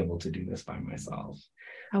should be able to do this by myself.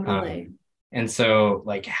 Totally. And so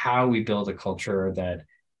like how we build a culture that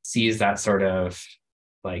sees that sort of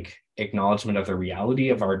like acknowledgement of the reality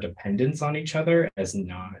of our dependence on each other as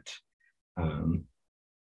not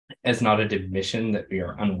an admission that we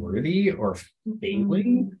are unworthy or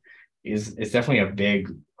failing is definitely a big,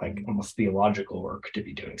 like, almost theological work to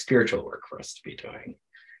be doing, spiritual work for us to be doing.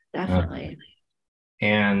 Definitely.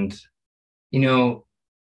 And yet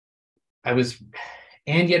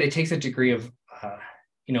it takes a degree of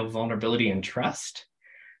vulnerability and trust.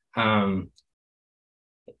 And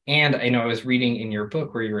I know I was reading in your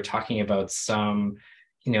book where you were talking about some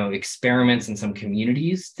experiments in some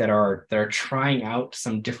communities that are trying out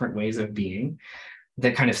some different ways of being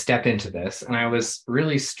that kind of step into this. And I was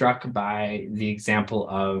really struck by the example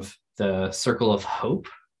of the Circle of Hope,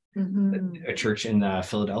 a church in the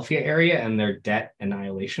Philadelphia area, and their debt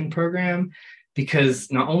annihilation program,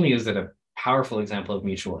 because not only is it a powerful example of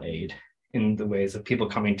mutual aid in the ways of people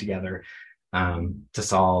coming together to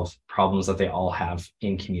solve problems that they all have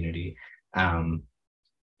in community,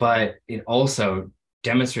 but it also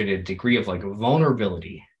demonstrated a degree of like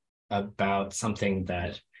vulnerability about something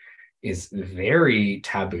that is very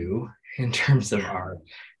taboo in terms of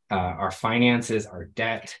our finances, our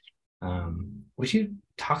debt. Would you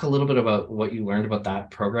talk a little bit about what you learned about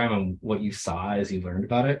that program and what you saw as you learned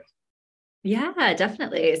about it? Yeah,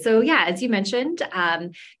 definitely. So yeah, as you mentioned,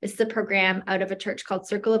 this is a program out of a church called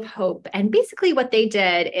Circle of Hope. And basically what they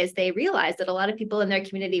did is they realized that a lot of people in their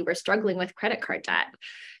community were struggling with credit card debt.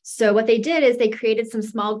 So what they did is they created some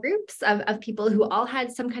small groups of people who all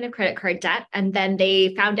had some kind of credit card debt. And then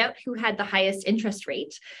they found out who had the highest interest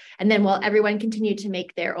rate. And then while everyone continued to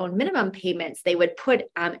make their own minimum payments, they would put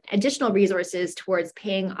additional resources towards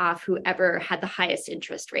paying off whoever had the highest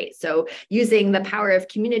interest rate. So using the power of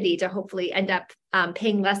community to hopefully end up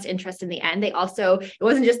paying less interest in the end. They also, it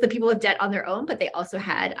wasn't just the people with debt on their own, but they also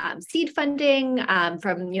had seed funding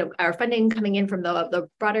from, our funding coming in from the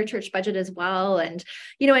broader church budget as well. And,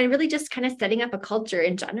 and really just kind of setting up a culture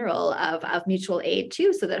in general of mutual aid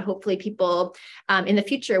too, so that hopefully people in the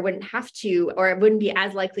future wouldn't have to, or wouldn't be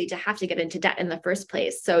as likely to have to get into debt in the first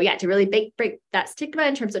place. So yeah, to really break that stigma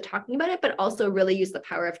in terms of talking about it, but also really use the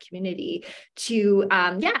power of community to,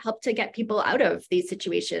 help to get people out of these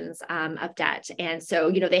situations of debt. And so,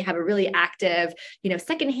 they have a really active,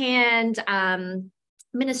 secondhand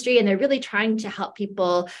ministry, and they're really trying to help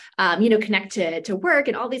people, connect to work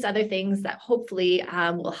and all these other things that hopefully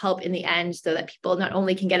will help in the end, so that people not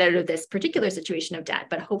only can get out of this particular situation of debt,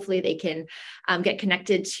 but hopefully they can get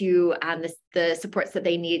connected to the supports that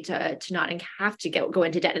they need to not have to go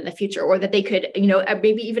into debt in the future, or that they could,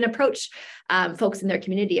 maybe even approach folks in their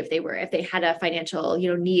community if they had a financial,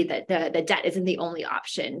 need, that the debt isn't the only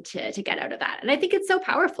option to get out of that. And I think it's so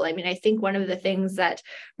powerful. I mean, I think one of the things that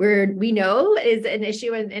we know is an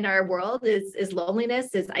issue in our world is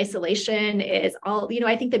loneliness, is isolation, is all,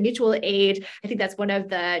 I think the mutual aid, I think that's one of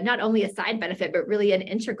the, not only a side benefit, but really an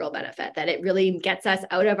integral benefit, that it really gets us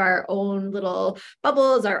out of our own little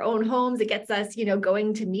bubbles, our own homes. It gets us,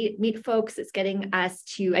 going to meet folks. It's getting us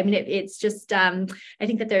to, it's just, I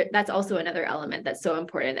think that that's also another element that's so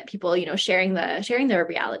important, that people, sharing their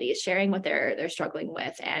realities, sharing what they're struggling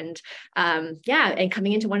with, and and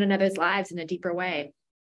coming into one another's lives in a deeper way.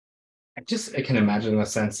 I can imagine the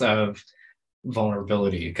sense of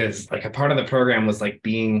vulnerability, because like a part of the program was like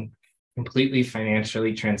being completely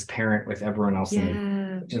financially transparent with everyone else in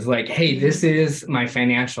the, which is like, hey, this is my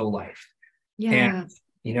financial life. And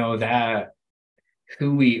that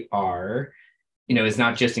who we are, is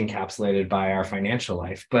not just encapsulated by our financial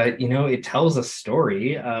life, but it tells a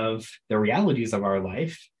story of the realities of our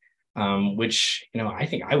life, which I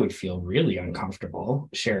think I would feel really uncomfortable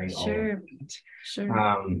sharing all of that.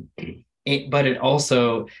 Sure. But it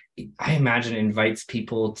also, I imagine, invites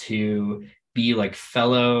people to be like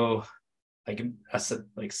fellow,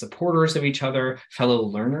 like supporters of each other, fellow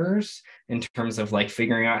learners, in terms of like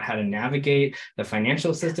figuring out how to navigate the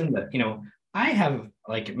financial system. That I have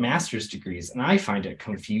like master's degrees, and I find it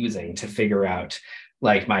confusing to figure out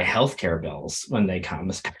like my healthcare bills when they come,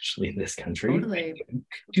 especially in this country. Totally. I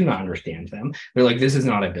do not understand them. They're like, this is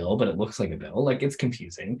not a bill, but it looks like a bill. Like, it's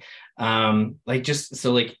confusing. Just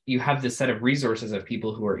so like you have this set of resources of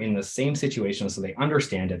people who are in the same situation, so they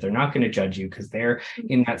understand it. They're not going to judge you because they're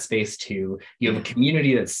in that space too. You have a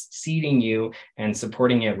community that's seeding you and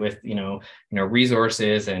supporting it with,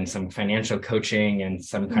 resources and some financial coaching and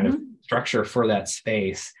some kind of structure for that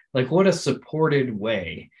space. Like, what a supported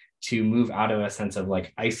way to move out of a sense of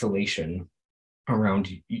like isolation around,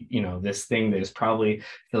 this thing that is probably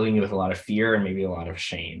filling you with a lot of fear and maybe a lot of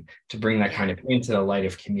shame, to bring that kind of into the light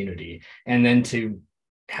of community, and then to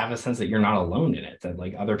have a sense that you're not alone in it, that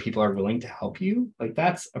like other people are willing to help you. Like,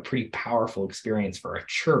 that's a pretty powerful experience for a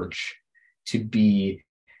church to be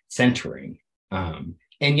centering. And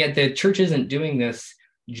yet the church isn't doing this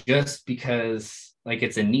just because like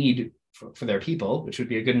it's a need for their people, which would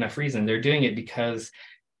be a good enough reason. They're doing it because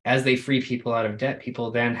as they free people out of debt,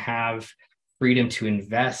 people then have freedom to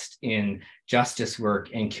invest in justice work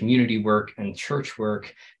and community work and church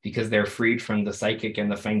work, because they're freed from the psychic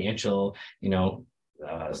and the financial,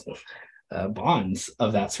 bonds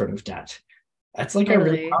of that sort of debt. That's like a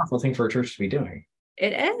really powerful thing for a church to be doing.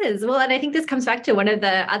 It is. Well, and I think this comes back to one of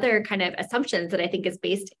the other kind of assumptions that I think is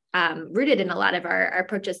rooted in a lot of our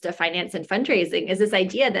approaches to finance and fundraising, is this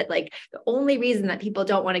idea that like the only reason that people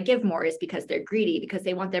don't want to give more is because they're greedy, because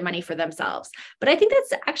they want their money for themselves. But I think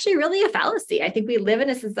that's actually really a fallacy. I think we live in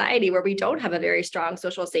a society where we don't have a very strong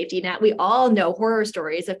social safety net. We all know horror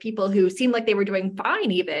stories of people who seem like they were doing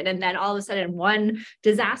fine even, and then all of a sudden one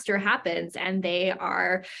disaster happens and they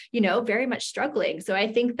are, very much struggling. So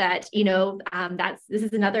I think that, this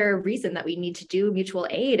is another reason that we need to do mutual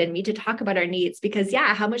aid and need to talk about our needs, because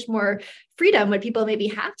how much more freedom would people maybe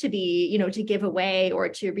have to be, to give away or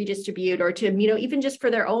to redistribute, or to, even just for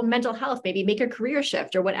their own mental health, maybe make a career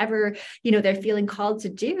shift or whatever, they're feeling called to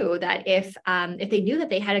do, that if they knew that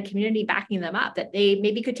they had a community backing them up, that they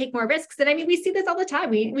maybe could take more risks. And we see this all the time.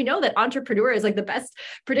 We know that entrepreneur is like the best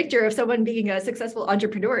predictor of someone being a successful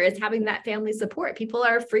entrepreneur, is having that family support. People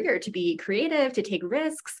are freer to be creative, to take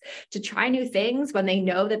risks, to try new things when they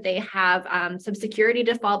know that they have some security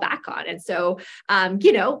to fall back on. And so,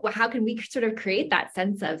 how can we sort of create that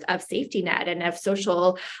sense of safety net and of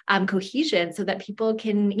social cohesion, so that people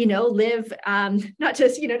can, live, not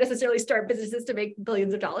just, necessarily start businesses to make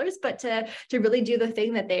billions of dollars, but to really do the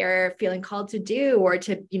thing that they are feeling called to do, or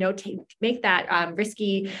to, make that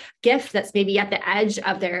risky gift that's maybe at the edge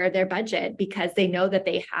of their budget, because they know that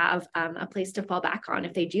they have a place to fall back on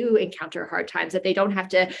if they do encounter hard times, that they don't have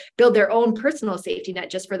to build their own personal safety net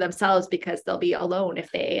just for themselves, because they'll be alone if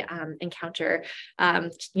they encounter,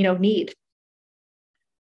 need.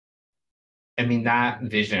 That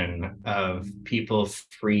vision of people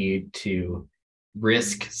free to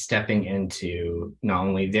risk stepping into not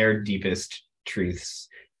only their deepest truths,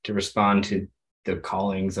 to respond to the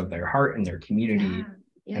callings of their heart and their community.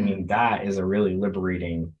 That is a really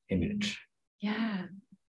liberating image. Yeah.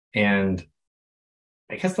 And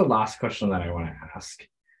I guess the last question that I want to ask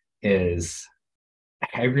is,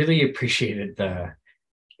 I really appreciated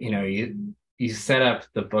you set up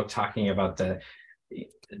the book talking about the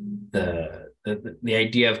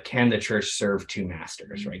idea of, can the church serve two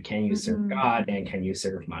masters, right? Can you serve God and can you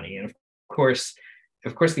serve money? And course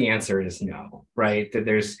of course the answer is no, right? That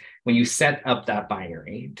there's, when you set up that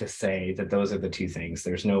binary to say that those are the two things,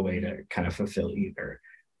 there's no way to kind of fulfill either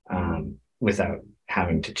without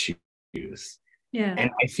having to choose. Yeah. And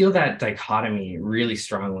I feel that dichotomy really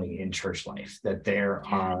strongly in church life, that there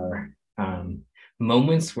are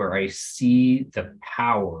moments where I see the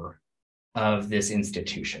power of this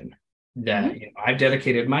institution that I've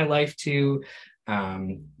dedicated my life to,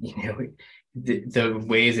 the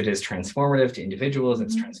ways it is transformative to individuals,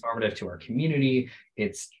 it's transformative to our community,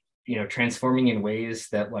 it's transforming in ways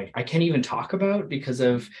that like I can't even talk about because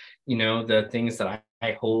of the things that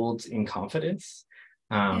I hold in confidence.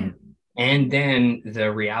 And then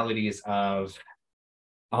the realities of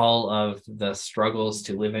all of the struggles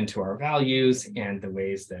to live into our values and the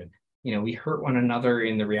ways that we hurt one another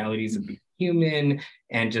in the realities of being human,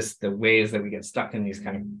 and just the ways that we get stuck in these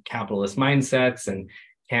kind of capitalist mindsets and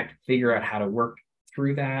can't figure out how to work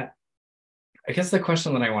through that. I guess the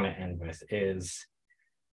question that I want to end with is,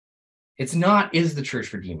 it's not, is the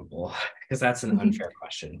church redeemable? Because that's an unfair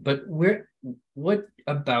question. But what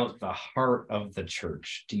about the heart of the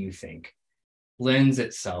church do you think lends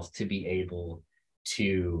itself to be able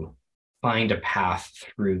to find a path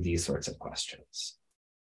through these sorts of questions?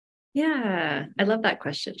 Yeah, I love that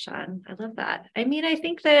question, Sean. I love that. I mean, I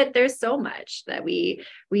think that there's so much that we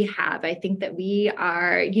have. I think that we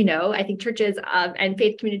are, I think churches and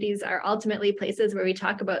faith communities are ultimately places where we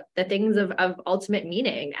talk about the things of ultimate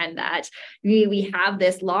meaning, and that we have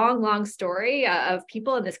this long, long story of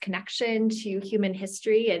people and this connection to human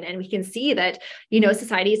history. And we can see that,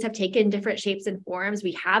 societies have taken different shapes and forms.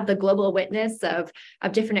 We have the global witness of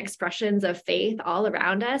different expressions of faith all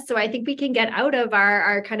around us. So I think we can get out of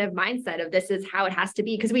our kind of mindset of this is how it has to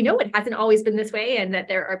be, because we know it hasn't always been this way, and that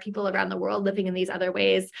there are people around the world living in these other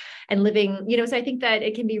ways and living, so I think that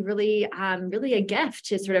it can be really, really a gift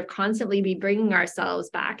to sort of constantly be bringing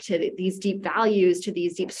ourselves back to these deep values, to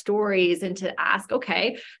these deep stories, and to ask,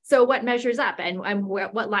 okay, so what measures up and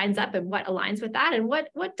what lines up and what aligns with that, and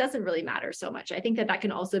what doesn't really matter so much. I think that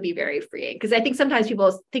can also be very freeing, because I think sometimes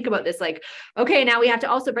people think about this like, okay, now we have to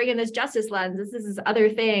also bring in this justice lens. This is this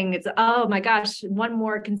other thing. It's, oh my gosh, one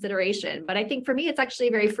more consideration. But I think for me, it's actually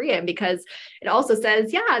very freeing, because it also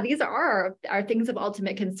says, yeah, these are things of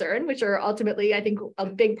ultimate concern, which are ultimately, I think, a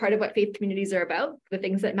big part of what faith communities are about, the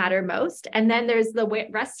things that matter most. And then there's the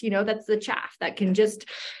rest, that's the chaff that can just,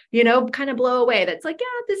 kind of blow away. That's like,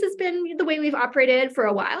 yeah, this has been the way we've operated for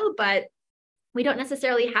a while, but we don't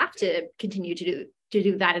necessarily have to continue to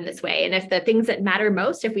do that in this way. And if the things that matter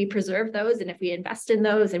most, if we preserve those and if we invest in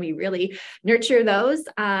those and we really nurture those,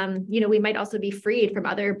 we might also be freed from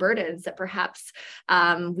other burdens that perhaps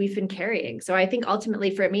we've been carrying. So I think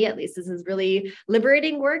ultimately, for me at least, this is really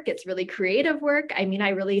liberating work. It's really creative work. I mean,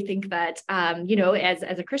 I really think that, as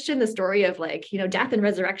a Christian, the story of death and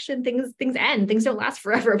resurrection, things end, things don't last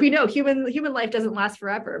forever. We know human life doesn't last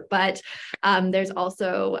forever, but there's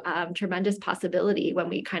also tremendous possibility when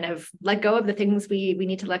we kind of let go of the things we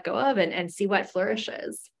need to let go of and see what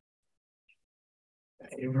flourishes.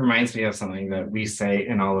 It reminds me of something that we say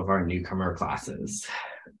in all of our newcomer classes.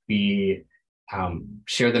 We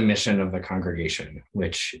share the mission of the congregation,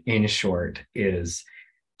 which in short is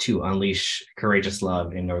to unleash courageous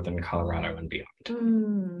love in Northern Colorado and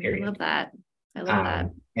beyond. I love that. I love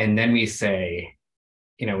that. And then we say,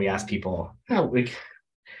 we ask people,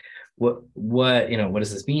 what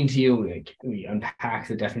does this mean to you? We unpack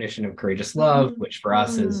the definition of courageous love, which for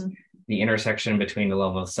us is the intersection between the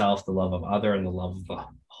love of self, the love of other, and the love of the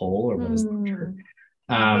whole, or what is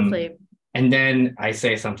the and then I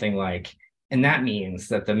say something like, and that means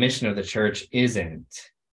that the mission of the church isn't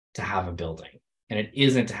to have a building, and it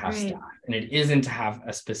isn't to have staff, and it isn't to have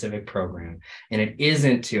a specific program, and it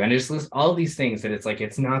isn't to, and just list all these things that it's like,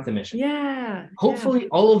 it's not the mission. Hopefully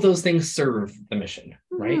all of those things serve the mission,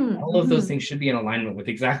 right? All of those things should be in alignment with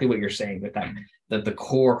exactly what you're saying, with that the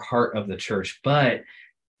core heart of the church. But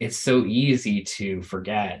it's so easy to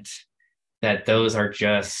forget that those are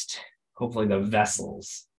just hopefully the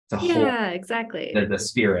vessels to hold exactly the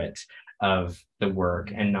spirit of the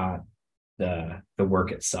work, and not the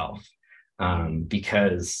work itself.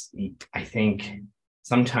 Because I think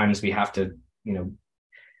sometimes we have to,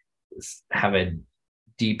 have a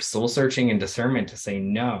deep soul searching and discernment to say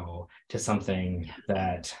no to something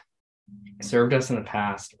that served us in the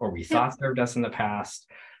past, or we thought served us in the past,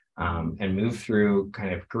 and move through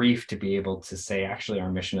kind of grief to be able to say, actually,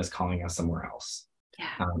 our mission is calling us somewhere else.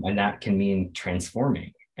 Yeah. And that can mean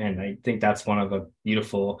transforming. And I think that's one of the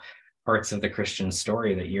beautiful parts of the Christian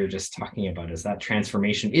story that you're just talking about, is that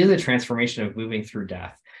transformation is a transformation of moving through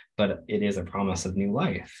death, but it is a promise of new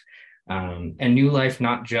life. And new life,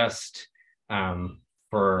 not just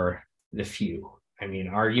for the few. I mean,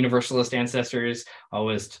 our universalist ancestors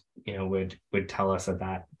always, would tell us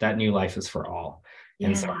that new life is for all. Yeah.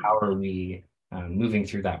 And so how are we moving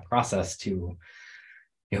through that process to,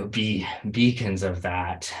 be beacons of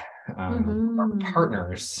that, our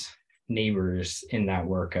partners, neighbors in that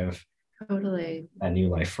work of totally that new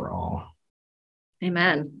life for all.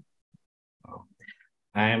 Amen. Well,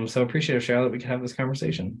 I am so appreciative, Cheryl, that we could have this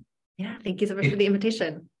conversation. Yeah, thank you so much for the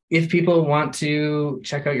invitation. If people want to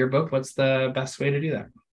check out your book, what's the best way to do that?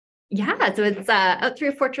 Yeah, so it's out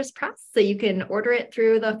through Fortress Press, so you can order it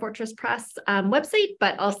through the Fortress Press website,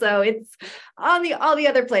 but also it's on all the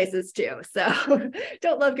other places too. So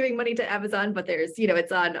don't love giving money to Amazon, but there's,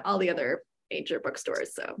 it's on all the other major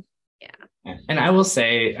bookstores. So yeah. And I will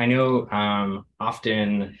say, I know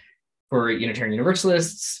often for Unitarian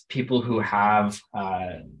Universalists, people who have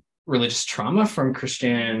religious trauma from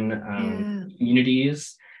Christian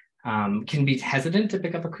communities can be hesitant to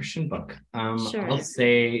pick up a Christian book. Sure. I'll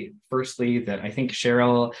say firstly that I think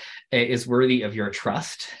Cheryl is worthy of your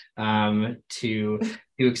trust to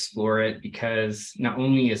explore it, because not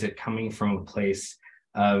only is it coming from a place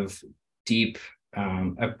of deep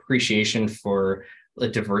appreciation for the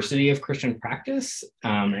diversity of Christian practice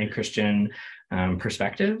and Christian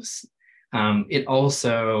perspectives, it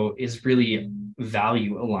also is really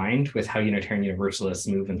value aligned with how Unitarian Universalists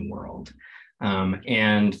move in the world.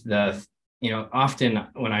 And often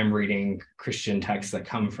when I'm reading Christian texts that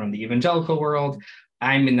come from the evangelical world,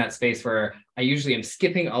 I'm in that space where I usually am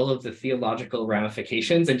skipping all of the theological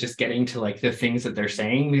ramifications and just getting to like the things that they're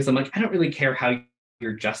saying, because I'm like, I don't really care how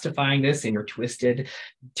you're justifying this in your twisted,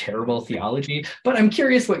 terrible theology, but I'm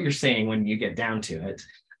curious what you're saying when you get down to it.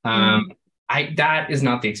 That is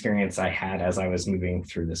not the experience I had as I was moving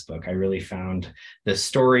through this book. I really found the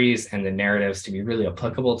stories and the narratives to be really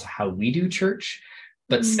applicable to how we do church,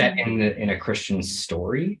 but set in a Christian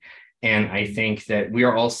story. And I think that we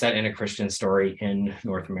are all set in a Christian story in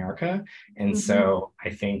North America. And so I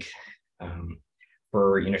think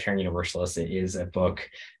for Unitarian Universalists, it is a book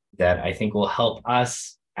that I think will help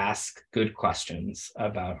us ask good questions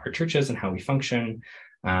about our churches and how we function,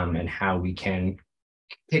 and how we can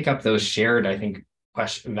pick up those shared, I think,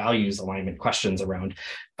 values alignment questions around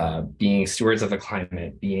being stewards of the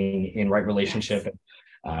climate, being in right relationship,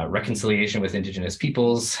 reconciliation with Indigenous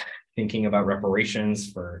peoples, thinking about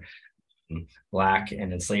reparations for Black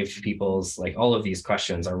and enslaved peoples. Like, all of these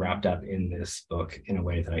questions are wrapped up in this book in a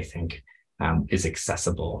way that I think is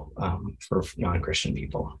accessible for non-Christian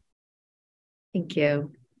people. Thank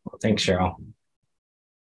you. Well, thanks, Cheryl.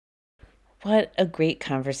 What a great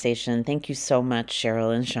conversation. Thank you so much,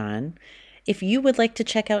 Cheryl and Sean. If you would like to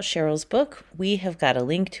check out Cheryl's book, we have got a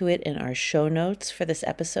link to it in our show notes for this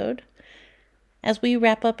episode. As we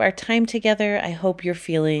wrap up our time together, I hope you're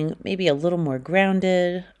feeling maybe a little more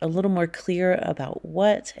grounded, a little more clear about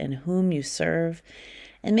what and whom you serve,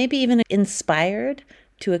 and maybe even inspired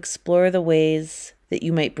to explore the ways that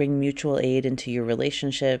you might bring mutual aid into your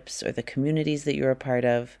relationships or the communities that you're a part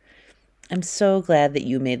of. I'm so glad that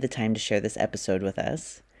you made the time to share this episode with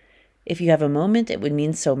us. If you have a moment, it would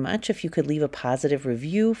mean so much if you could leave a positive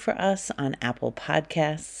review for us on Apple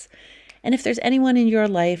Podcasts. And if there's anyone in your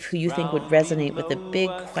life who you think would resonate with the big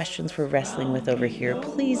questions we're wrestling with over here,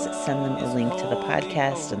 please send them a link to the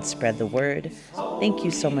podcast and spread the word. Thank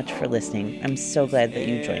you so much for listening. I'm so glad that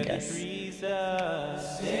you joined us.